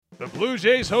The Blue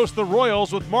Jays host the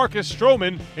Royals with Marcus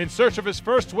Stroman in search of his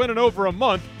first win in over a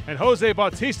month, and Jose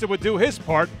Bautista would do his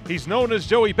part. He's known as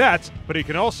Joey Bats, but he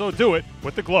can also do it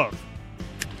with the glove.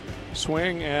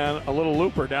 Swing and a little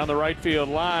looper down the right field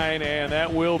line, and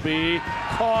that will be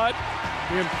caught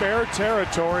in fair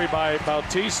territory by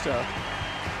Bautista.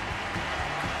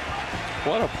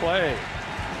 What a play.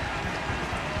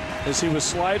 As he was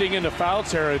sliding into foul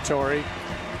territory,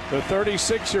 the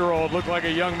 36-year-old looked like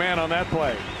a young man on that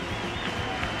play.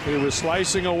 He was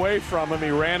slicing away from him, he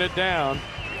ran it down,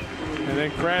 and then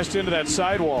crashed into that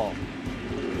sidewall.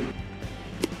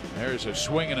 There's a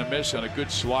swing and a miss on a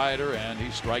good slider, and he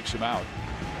strikes him out.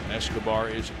 And Escobar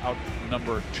is out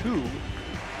number 2.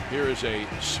 Here is a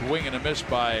swing and a miss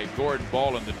by Gordon.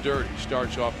 Ball in the dirt. He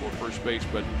starts off for first base,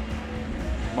 but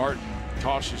Martin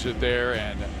tosses it there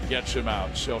and gets him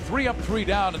out. So 3 up, 3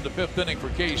 down in the 5th inning for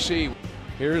KC.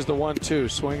 Here's the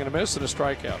 1-2, swing and a miss and a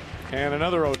strikeout. And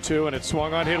another 0-2, and it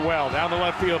swung on, hit well down the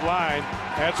left field line.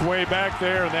 That's way back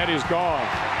there, and that is gone.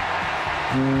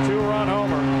 2-run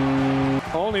homer.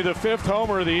 Only the 5th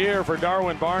homer of the year for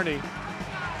Darwin Barney.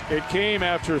 It came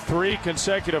after 3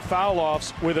 consecutive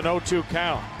foul-offs with an 0-2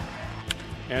 count.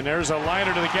 And there's a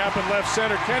liner to the gap in left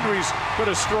center. Kendry's could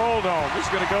have strolled home. He's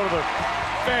going to go to the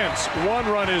fence. 1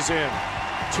 run is in.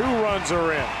 2 runs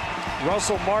are in.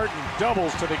 Russell Martin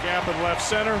doubles to the gap in left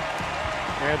center.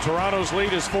 And Toronto's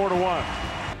lead is 4-1.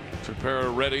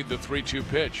 Tepera ready, the 3-2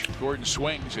 pitch. Gordon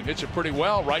swings and hits it pretty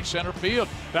well, right center field.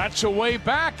 That's a way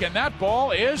back, and that ball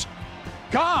is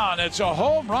gone. It's a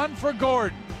home run for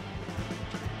Gordon.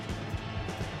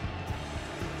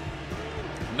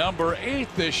 Number 8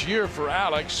 this year for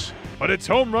Alex. But it's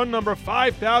home run number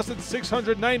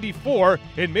 5,694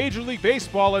 in Major League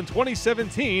Baseball in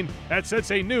 2017. That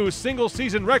sets a new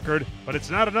single-season record, but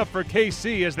it's not enough for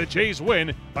KC as the Jays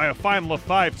win by a final of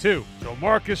 5-2. So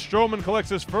Marcus Stroman collects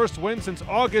his first win since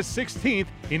August 16th.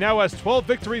 He now has 12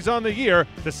 victories on the year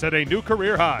to set a new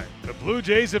career high. The Blue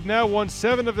Jays have now won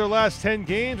 7 of their last 10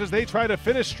 games as they try to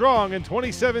finish strong in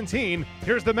 2017.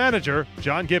 Here's the manager,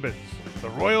 John Gibbons. The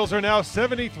Royals are now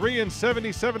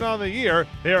 73-77 on the year.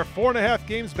 They are 4.5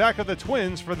 games back of the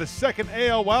Twins for the second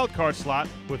AL wildcard slot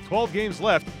with 12 games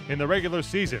left in the regular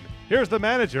season. Here's the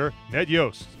manager, Ned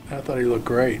Yost. I thought he looked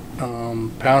great.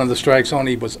 Pounding the strike zone,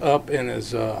 he was up in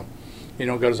his, got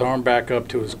his arm back up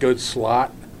to his good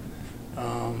slot.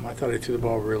 I thought he threw the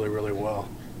ball really, really well.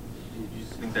 Do you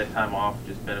just think that time off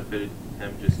just benefited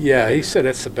him? Yeah, he said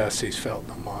it's the best he's felt in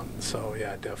a month. So,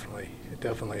 yeah, definitely.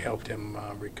 Definitely helped him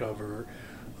recover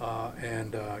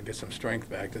and get some strength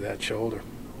back to that shoulder.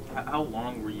 How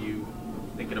long were you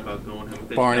thinking about going him?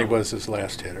 Barney was his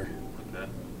last hitter. Okay.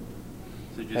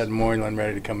 So just, had Moylan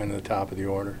ready to come into the top of the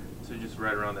order. So just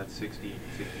right around that 60,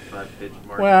 65 pitch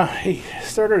mark? Well, he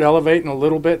started elevating a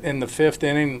little bit in the 5th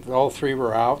inning. All 3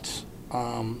 were outs.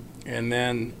 And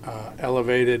then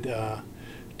elevated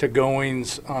to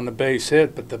Goings on the base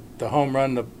hit. But the home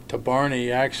run to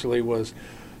Barney actually was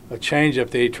a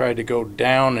changeup that he tried to go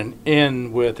down and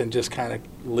in with and just kind of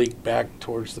leaked back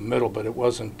towards the middle, but it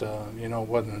wasn't, it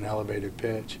wasn't an elevated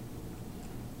pitch.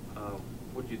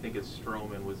 What do you think of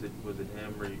Stroman? Was it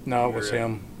him? Or No, it was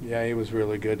him. Yeah, he was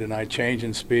really good tonight.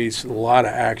 Changing speeds, a lot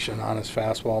of action on his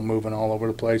fastball, moving all over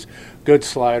the place. Good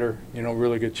slider,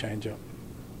 really good changeup.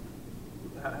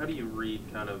 How do you read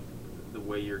kind of the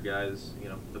way your guys,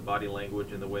 the body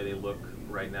language and the way they look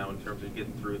right now in terms of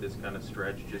getting through this kind of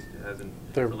stretch? Just hasn't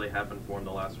really happened for them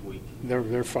the last week.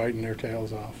 They're fighting their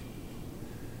tails off.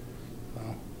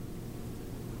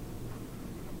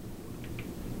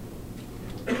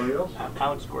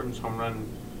 Alex Gordon's home run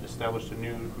established a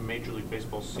new Major League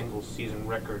Baseball single-season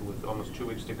record with almost 2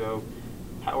 weeks to go.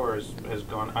 Power has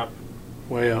gone up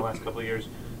way in up the last couple of years.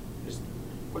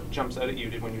 What jumps out at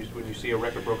you when you see a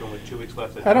record broken with 2 weeks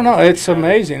left? I don't know. It's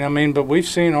amazing. But we've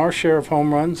seen our share of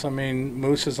home runs.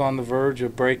 Moose is on the verge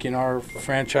of breaking our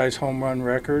franchise home run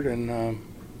record, and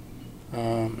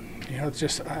it's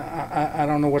just I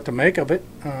don't know what to make of it.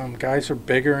 Guys are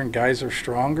bigger and guys are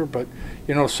stronger, but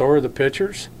so are the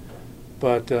pitchers.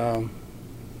 But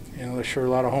there's sure a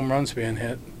lot of home runs being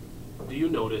hit. Do you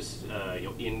notice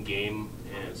in game?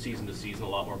 Season to season, a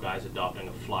lot more guys adopting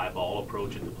a fly ball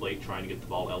approach at the plate, trying to get the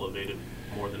ball elevated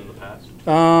more than in the past?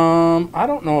 I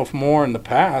don't know if more in the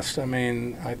past.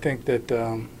 I think that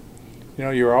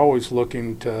you're always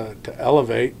looking to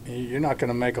elevate. You're not going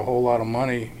to make a whole lot of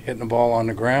money hitting the ball on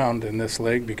the ground in this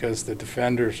league because the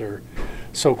defenders are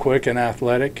so quick and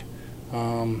athletic.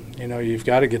 You've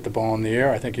got to get the ball in the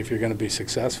air, I think, if you're going to be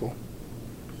successful.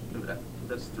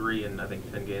 That's 3 in, I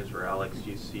think, 10 games for Alex.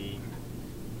 Do you see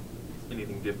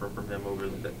anything different from him over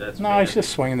that span? No, he's just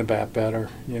swinging the bat better.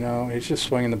 He's just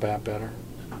swinging the bat better.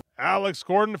 Alex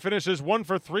Gordon finishes 1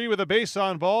 for 3 with a base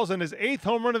on balls and his 8th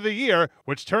home run of the year,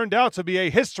 which turned out to be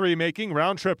a history-making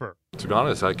round tripper. To be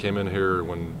honest, I came in here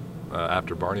when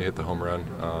after Barney hit the home run,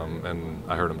 and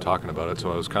I heard him talking about it,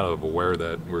 so I was kind of aware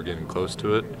that we were getting close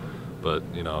to it. But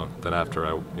then after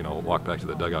I walked back to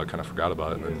the dugout, I kind of forgot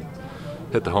about it, and then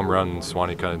hit the home run. And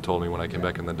Swanee kind of told me when I came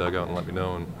back in the dugout and let me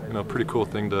know. And pretty cool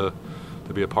thing to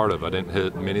be a part of. I didn't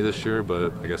hit many this year,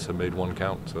 but I guess I made one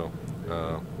count. So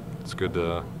it's good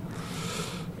to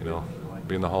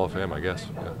be in the Hall of Fame, I guess.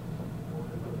 Yeah.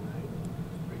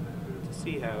 To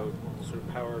see how sort of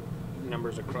power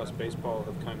numbers across baseball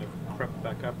have kind of crept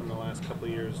back up in the last couple of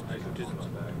years,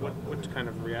 what kind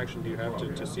of reaction do you have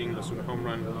to seeing the sort of home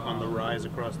run on the rise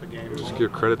across the game? Just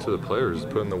give credit to the players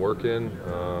putting the work in.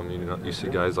 You see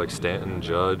guys like Stanton,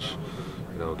 Judge,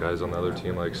 guys on the other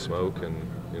team like Smoke, and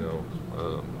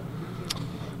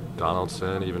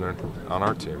Donaldson, even on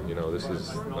our team. This is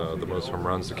the most home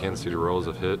runs the Kansas City Royals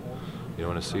have hit, in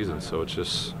a season. So it's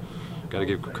just got to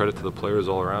give credit to the players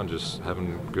all around, just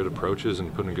having good approaches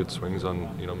and putting good swings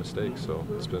on, mistakes. So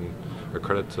it's been a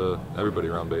credit to everybody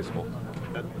around baseball.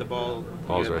 The ball's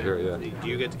right here, yeah. Do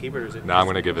you get to keep it, or is it? No, I'm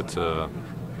going to give it to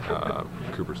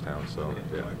Cooperstown. So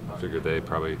yeah, I figured they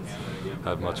probably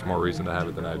have much more reason to have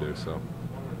it than I do. So.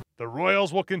 The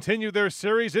Royals will continue their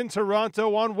series in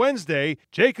Toronto on Wednesday.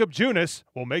 Jacob Junis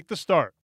will make the start.